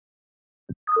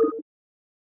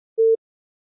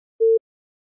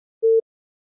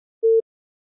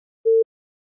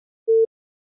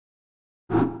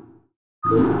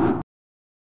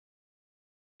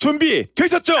준비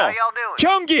되셨죠?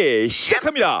 경기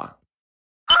시작합니다.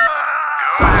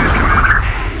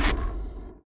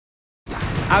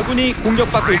 아군이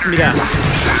공격받고 있습니다.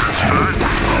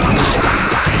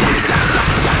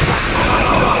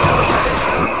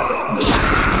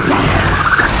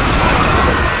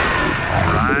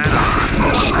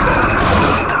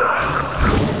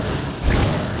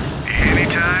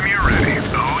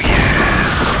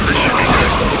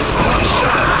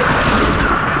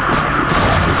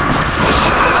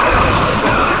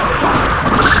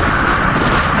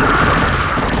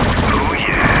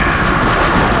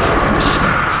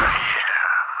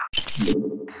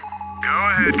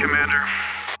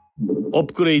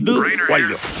 업그레이드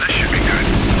완료.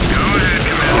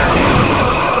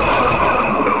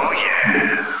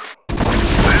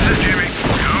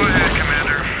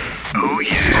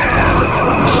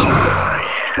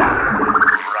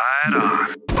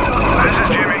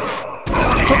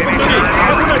 적군들이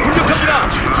아군을 공격합니다.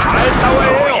 잘 싸워야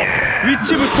해요.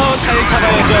 위치부터 잘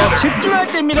잡아야죠. 집중할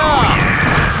때입니다.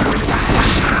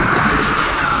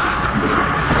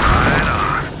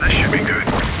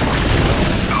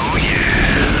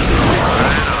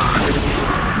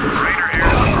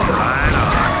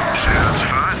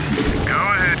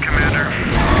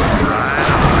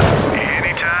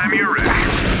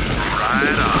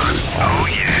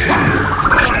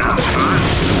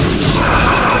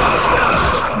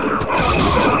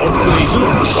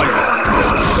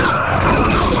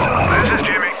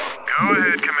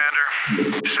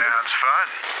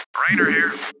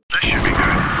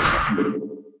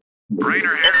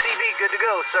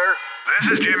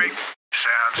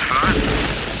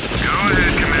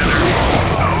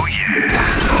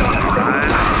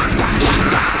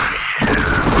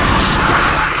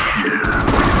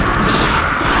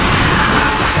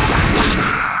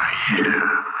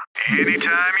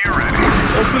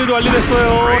 업그레이드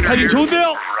완료됐어요. 타이밍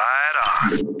좋은데요?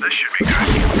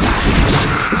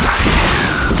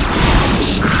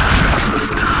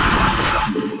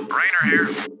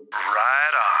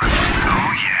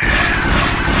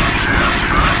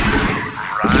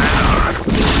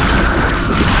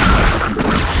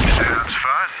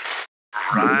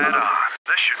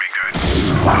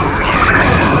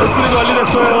 업그레이드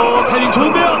완료됐어요. 타이밍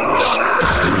좋은데요?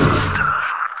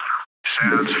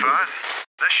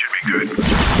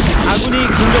 아군이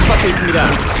공격받고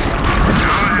있습니다.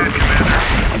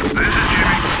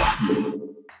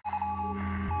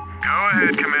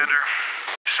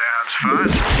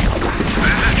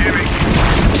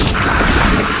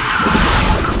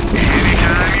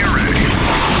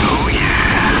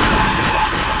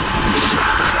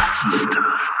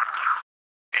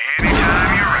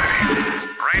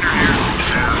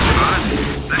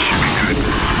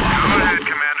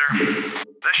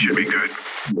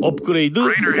 업그레이드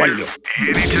완료.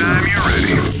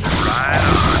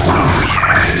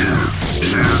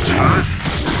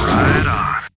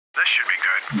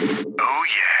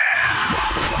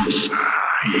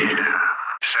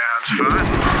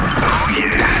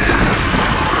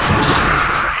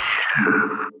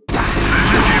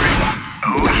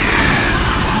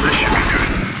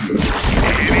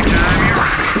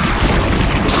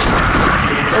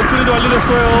 업그레이드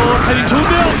완료됐어요. 타이밍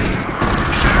좋은데요?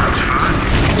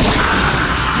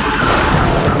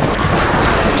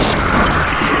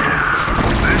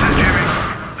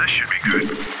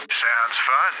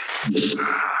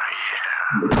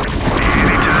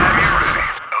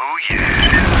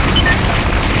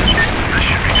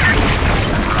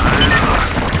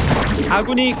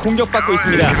 아군이 공격받고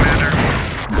있습니다.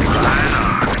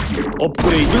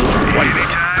 업그레이드 완료.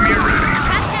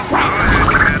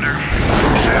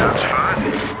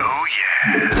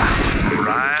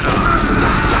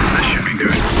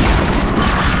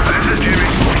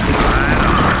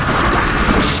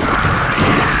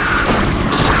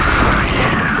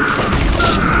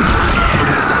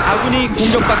 아군이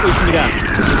공격받고 있습니다.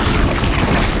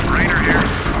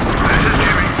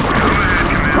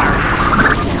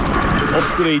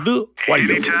 업그레이드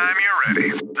완료.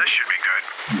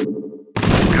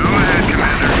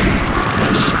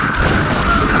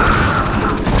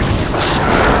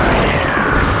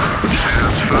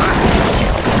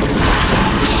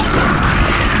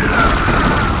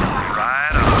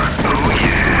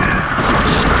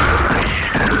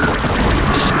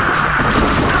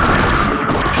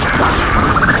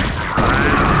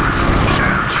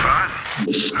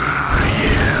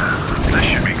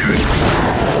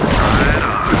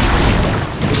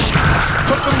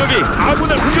 적병력이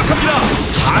아군을 공격합니다.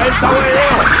 잘 싸워야 해요.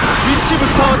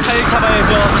 위치부터 잘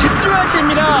잡아야죠. 집중할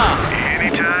때입니다.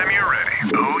 Anytime you're ready.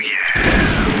 Oh yeah.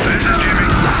 This is Jimmy.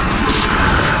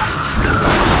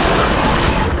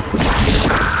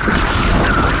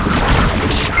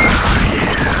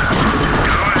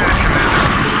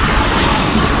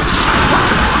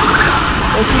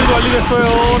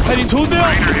 완료됐어요. 타이밍 좋은데요.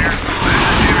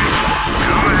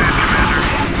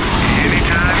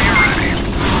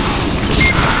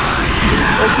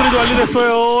 업그레이드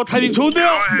완료됐어요. 타이밍 좋은데요.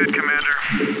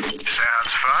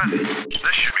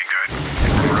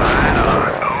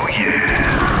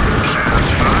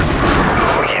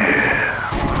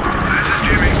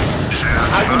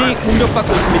 아군이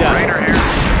공격받고 있습니다.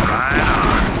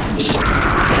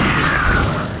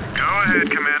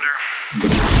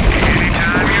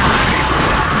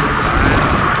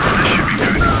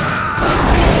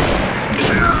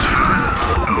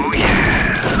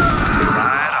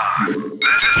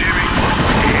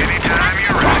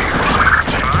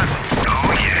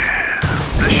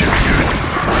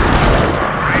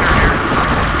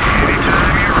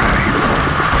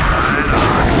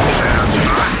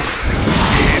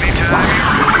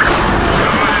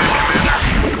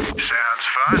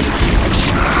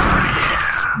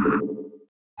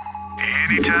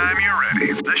 Anytime you're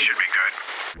ready. This should be good.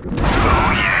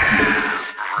 Oh yeah.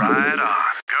 Right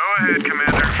on. Go ahead,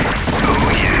 Commander. Oh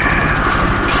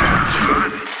yeah. Sounds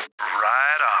fun.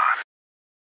 Right on.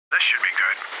 This should be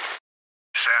good.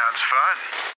 Sounds fun.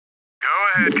 Go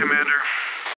ahead, Commander.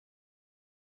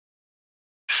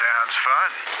 Sounds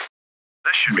fun.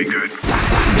 This should be good.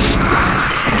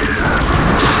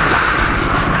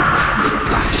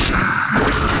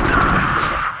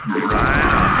 Right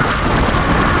on.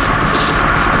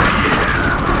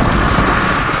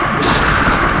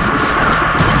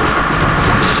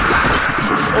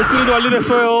 업그레이드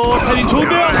완료됐어요. 타이밍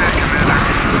좋은데요.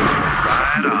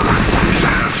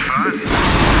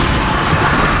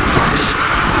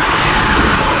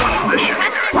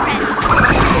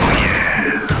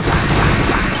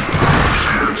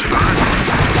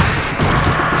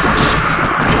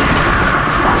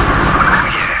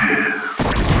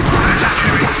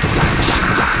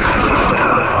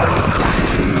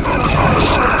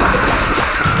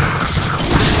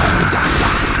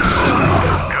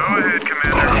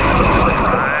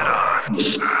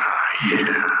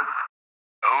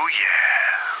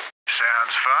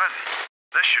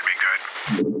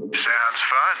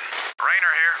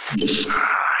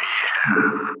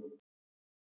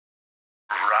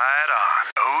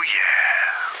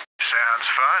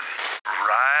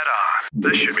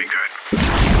 This should be good.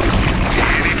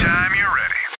 Anytime you're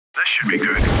ready. This should be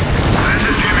good. This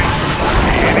is Jimmy.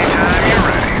 Anytime you're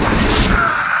ready.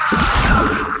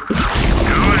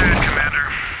 Go ahead, Commander.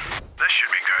 This should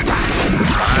be good.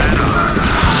 Right on.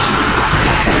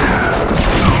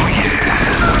 Oh yeah.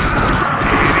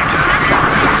 Anytime you're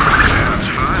ready. Sounds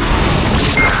fun.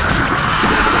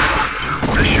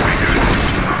 This should be good.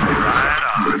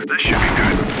 Right on. This should be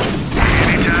good.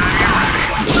 Anytime you're ready.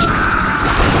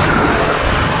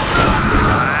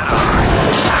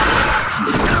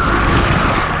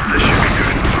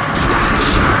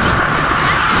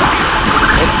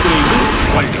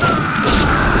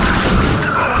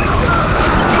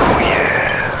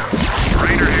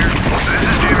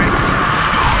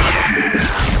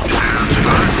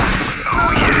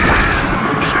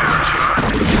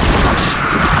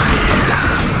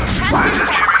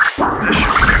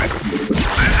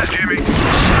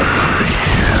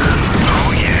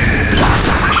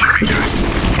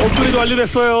 업그레이드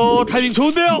완료됐어요. 타이밍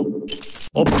좋은데요.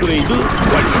 업그레이드 완료.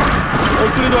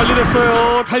 업그레이드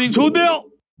완료됐어요. 타이밍 좋은데요.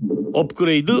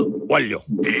 업그레이드 완료.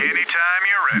 Anytime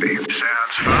you're ready.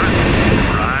 Sounds fun.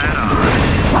 Right on.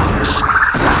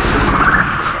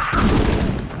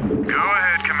 Go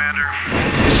ahead, Commander.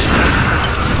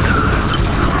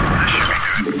 This should be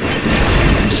good. Right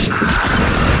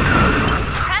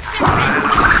on.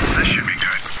 This should be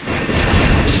good.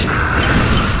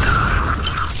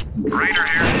 Raider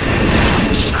here.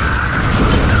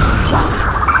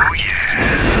 Oh yeah.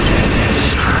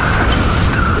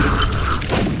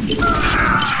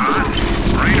 Sounds fun.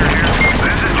 Raider here.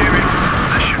 This is Jimmy.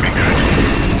 This should be good.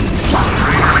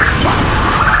 Raider here.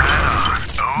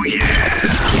 Oh yeah.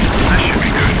 This should be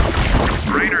good.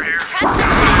 Raider here. Go ahead,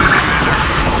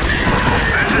 Commander.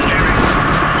 This is Jimmy.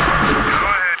 Go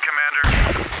ahead, Commander.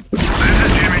 This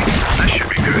is Jimmy. This should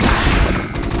be good.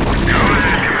 Go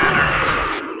ahead, Commander.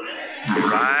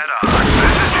 Right on.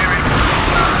 This is Jimmy.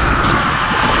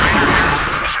 Raider here.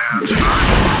 Sounds fun.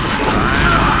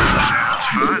 Right on. Sounds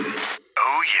fun.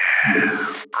 Oh yeah.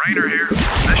 Raider here.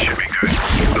 This should be good.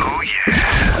 Oh yeah.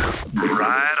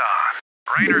 Right on.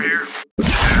 Raider here.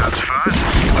 Sounds fun.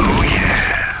 Oh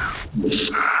yeah.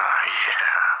 Yeah.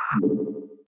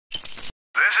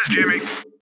 This is Jimmy.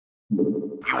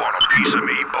 You want a piece of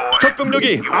me, boy?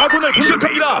 적병력이 아군을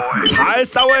공격합니다. 잘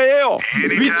싸워야 해요.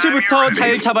 위치부터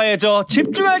잘 잡아야죠.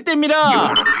 집중할 때입니다. You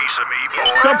want a piece of me,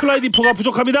 boy? 서플라이 디포가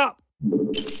부족합니다.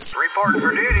 Reporting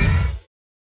for duty.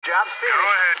 Job finished. Go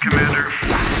ahead, Commander.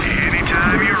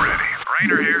 Anytime you're ready.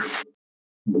 Rainer here.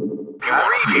 You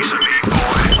want a piece of me,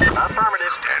 boy?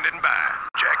 Affirmative. Standing by.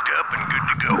 Jacked up and good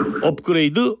to go.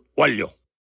 업그레이드 완료.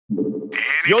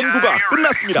 연구가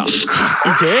끝났습니다. 자,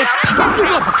 이제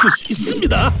파동도가 바뀔 수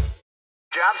있습니다.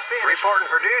 Job finished. Reporting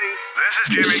for duty. This is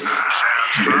Jimmy.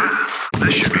 Sounds fun.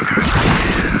 This should be good.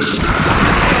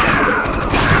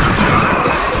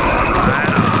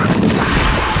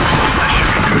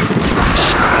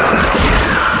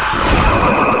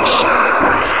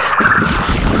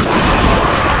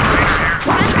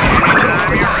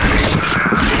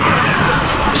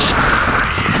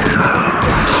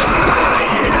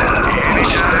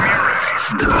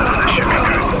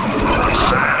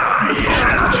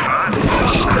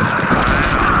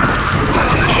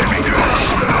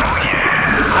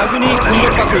 아군이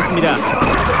공격받고 있습니다.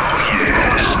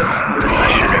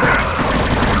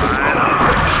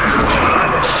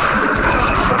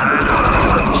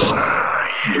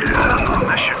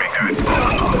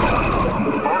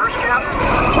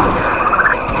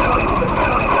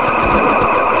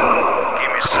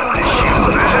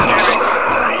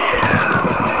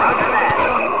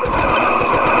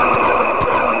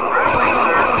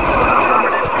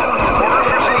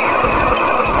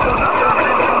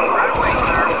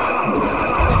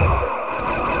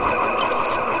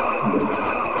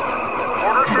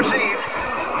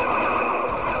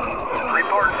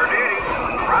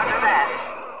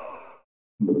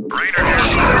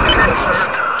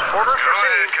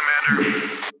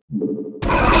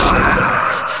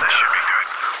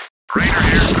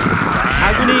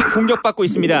 아군이 공격받고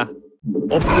있습니다.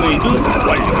 업그레이드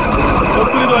완료.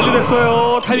 업그레이드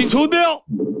완료됐어요. 타이밍 좋은데요.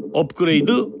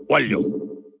 업그레이드 완료.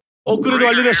 업그레이드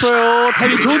완료됐어요.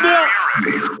 타이밍 좋은데요.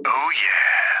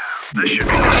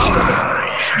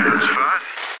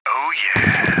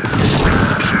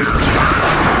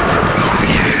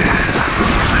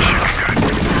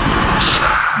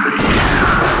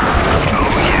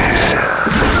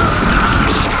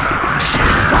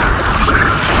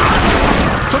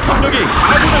 적병력이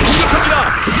아군을 공격합니다.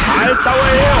 잘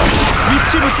싸워야 해요.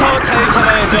 위치부터 잘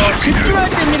잡아야죠. 집중할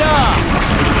때입니다.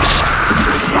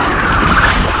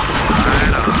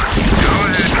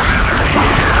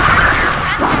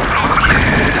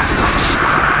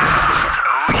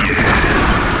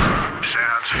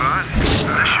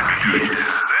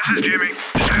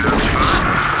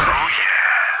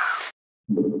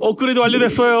 업그레이드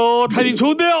완료됐어요. 타이밍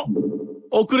좋은데요.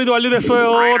 업그레이드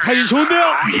완료됐어요. 타이밍 좋은데요.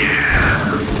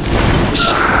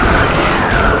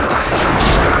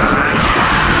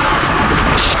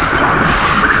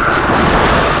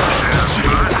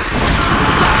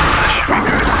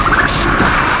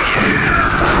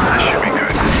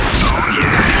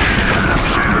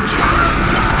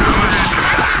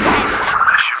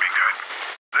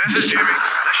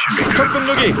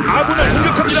 적병력이 아군을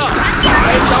공격합니다.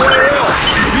 잘 싸워야 해요.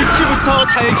 위치부터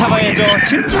잘 잡아야죠.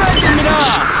 집중할 때입니다.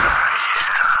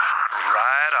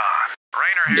 Right on.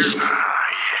 Rainer here.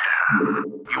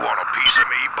 You want a piece of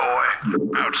me, boy?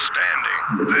 Outstanding.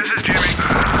 This is Jimmy. Go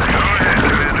ahead,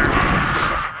 Commander.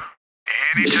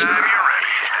 Anytime you're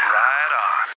ready. Right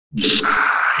on.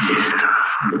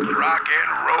 Rock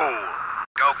and roll.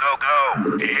 Go, go, go.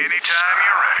 Anytime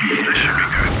you're ready. This should be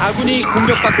good. 아군이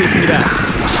공격받고 있습니다.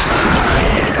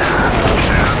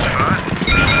 Sounds fun.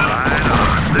 Right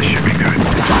on. This should be good.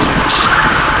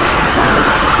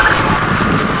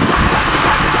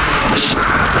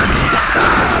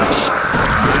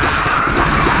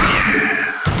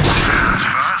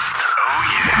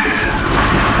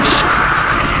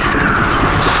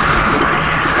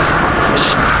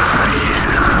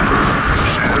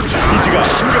 기지가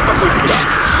공격받고 있습니다.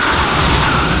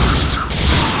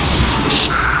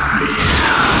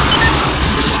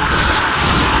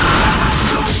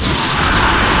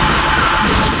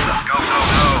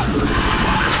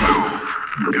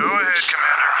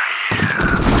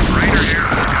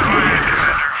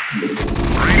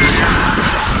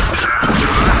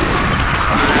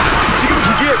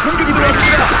 공격이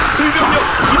들어왔습니다. 불병력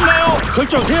있나요?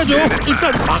 결정해야죠.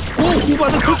 일단 막고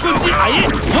후반을 볼 건지 아예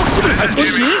역습을 할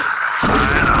건지.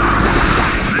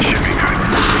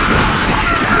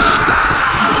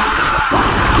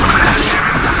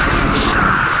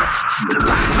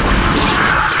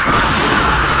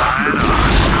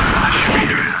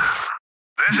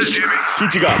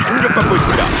 기지가 공격받고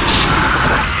있습니다.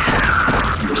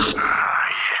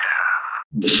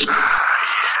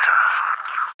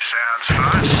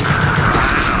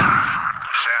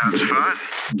 Sounds fun.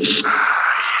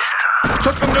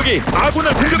 적 병력이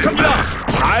아군을 공격합니다.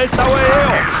 잘 싸워야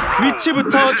해요.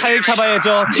 위치부터 잘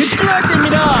잡아야죠. 집중할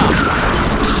때입니다.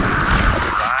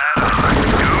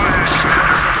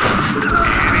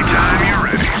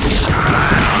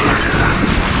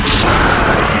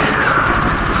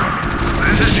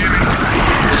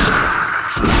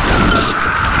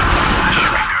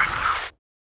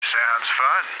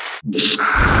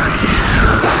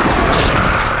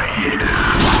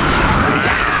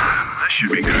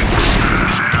 Should be good.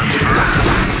 Sounds fun.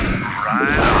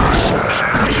 Right on.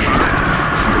 Sounds fun.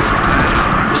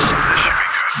 This should be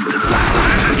good.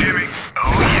 This is Jimmy.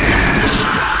 Oh yeah.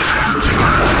 Sounds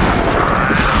fun. Right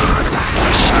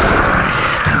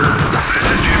on. This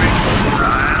is Jimmy.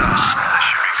 Right on. This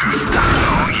should be good.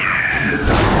 Oh yeah.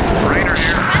 Raider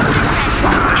here.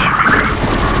 This should be good. This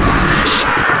is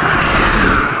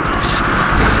Jimmy.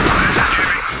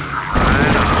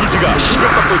 Right on. 기지가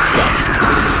공격받고 있습니다.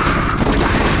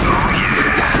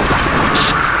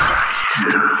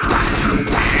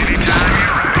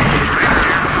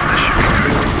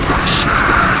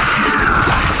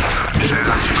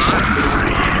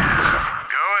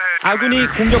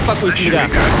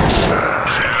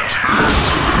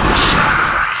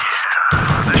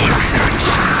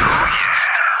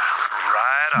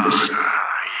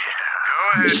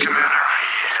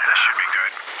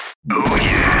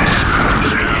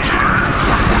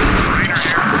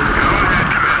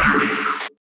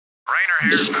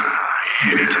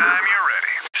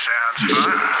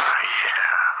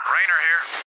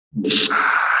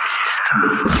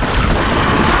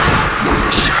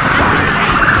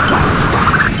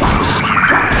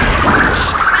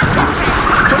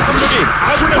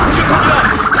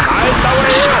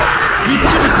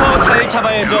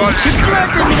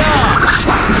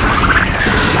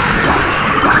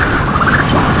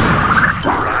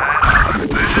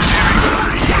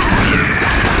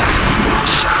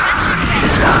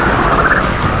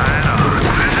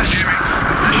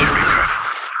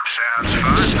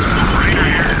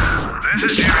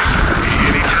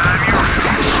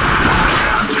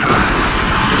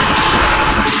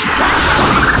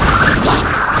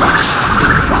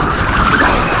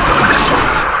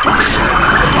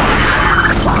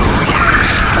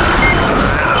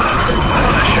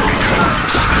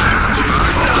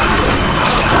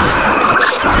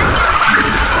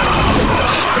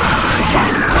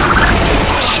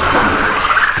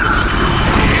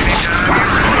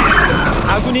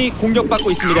 아군이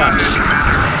공격받고 있습니다.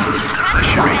 아군을 공격합니다.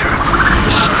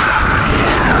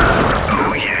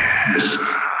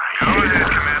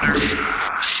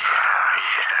 잘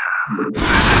싸워야 해요.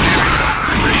 위치부터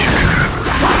잘 잡아야죠.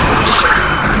 집중할 때입니다.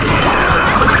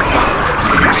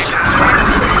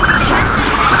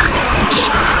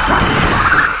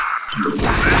 아군이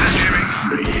공격받고 있습니다.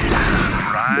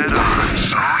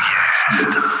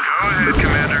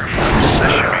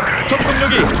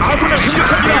 적병력이 아군을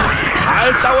공격합니다.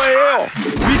 잘 싸워야 해요.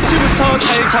 위치부터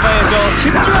잘 잡아야죠.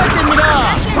 집중할 때입니다.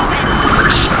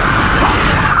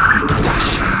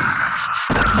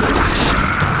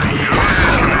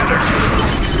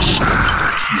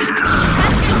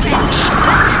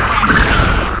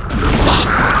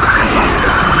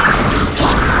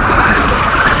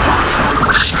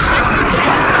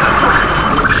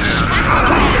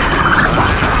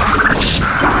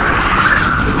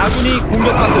 아군이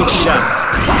공격받고 있습니다.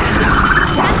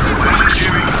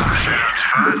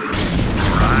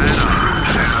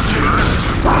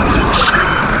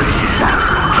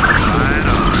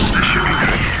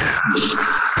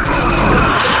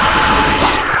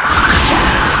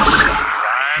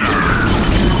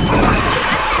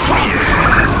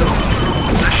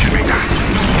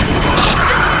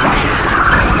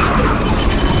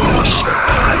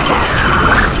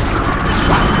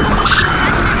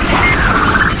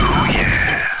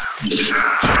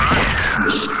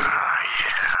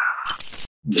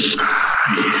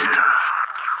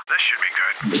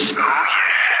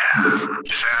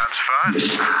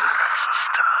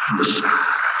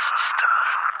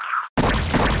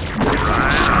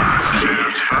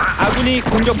 아군이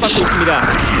공격받고 있습니다.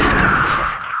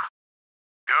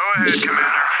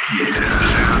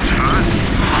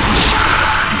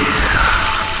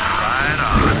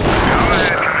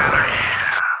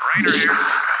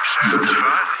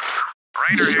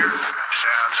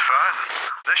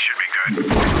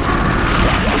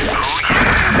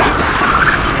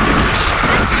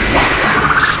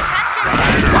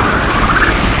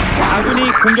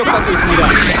 아군이 공격받고 있습니다.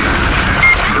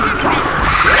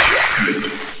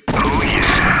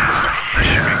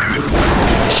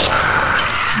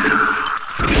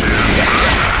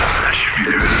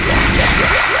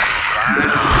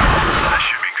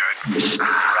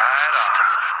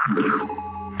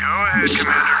 ahead,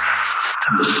 Commander.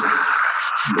 This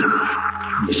should be good.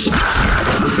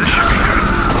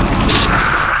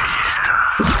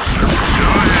 Go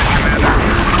ahead, Commander.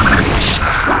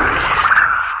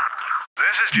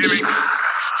 This is Jimmy.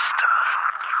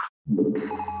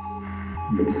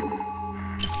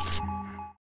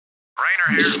 Rainer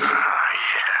here.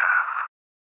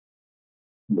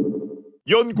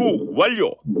 연구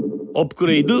완료.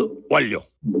 업그레이드 완료.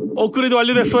 업그레이드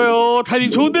완료됐어요. 타이밍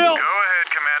좋은데요? Go ahead,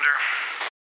 Commander.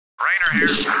 Rainer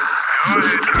here. Go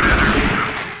ahead, Commander.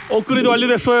 업그레이드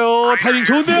완료됐어요. 타이밍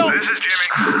좋은데요? This is Jimmy.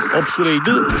 업그레이드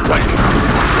완료.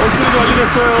 업그레이드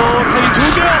완료됐어요. 타이밍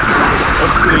좋은데요?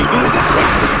 업그레이드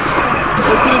완료.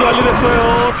 업그레이드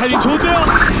완료됐어요. 타이밍 좋은데요?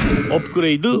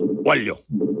 업그레이드 완료.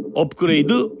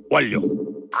 업그레이드 완료.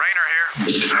 Rainer here.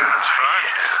 Sounds fun.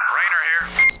 Rainer here.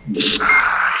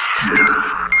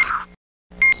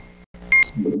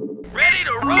 Ready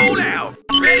to roll out!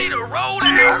 Ready to roll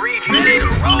out! Ready to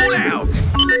roll out!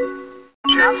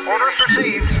 Job orders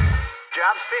received.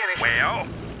 Job's finished. Well...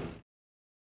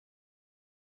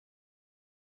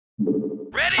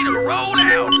 Ready to roll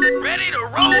out! Ready to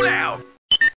roll out!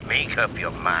 Make up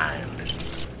your mind.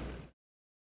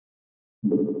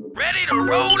 Ready to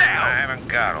roll out! I haven't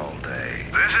got all day.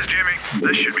 This is Jimmy.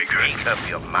 This should be good. Make up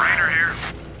your mind. Rainer here.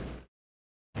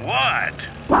 What?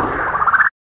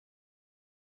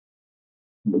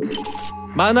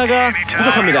 만화가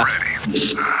부족합니다.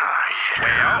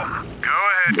 Well, go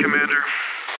ahead, Commander.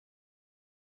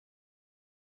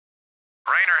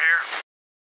 Rainer here.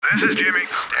 This is Jimmy.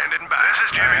 Standing by. This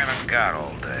is Jimmy. I haven't got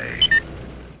all day.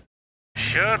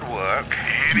 Should work.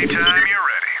 Anytime you're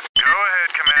ready. Go ahead,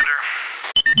 Commander.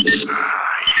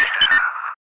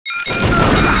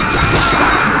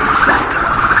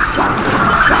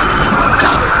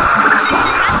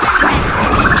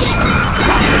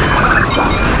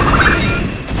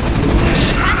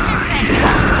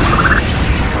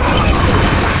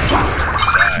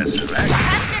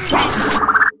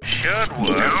 Should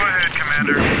work. Go ahead,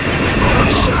 Commander.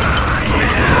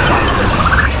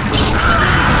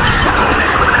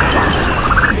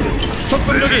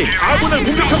 적병력이 아군을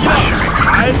공격합니다.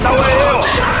 잘 싸워야 해요.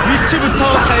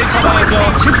 위치부터 잘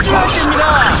잡아야죠. 집중할 때입니다.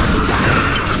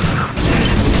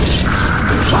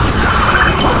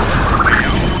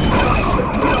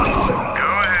 Go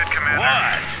ahead, Commander.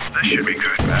 This should be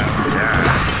good.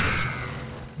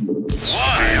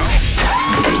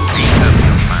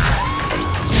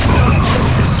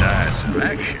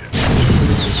 Action.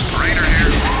 Rainer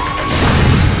here.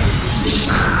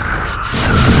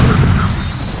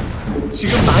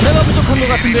 지금 만화가 부족한 것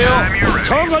같은데요.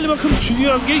 저항 관리만큼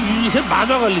중요한 게 유닛의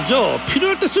만화 관리죠.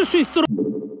 필요할 때 쓸 수 있도록.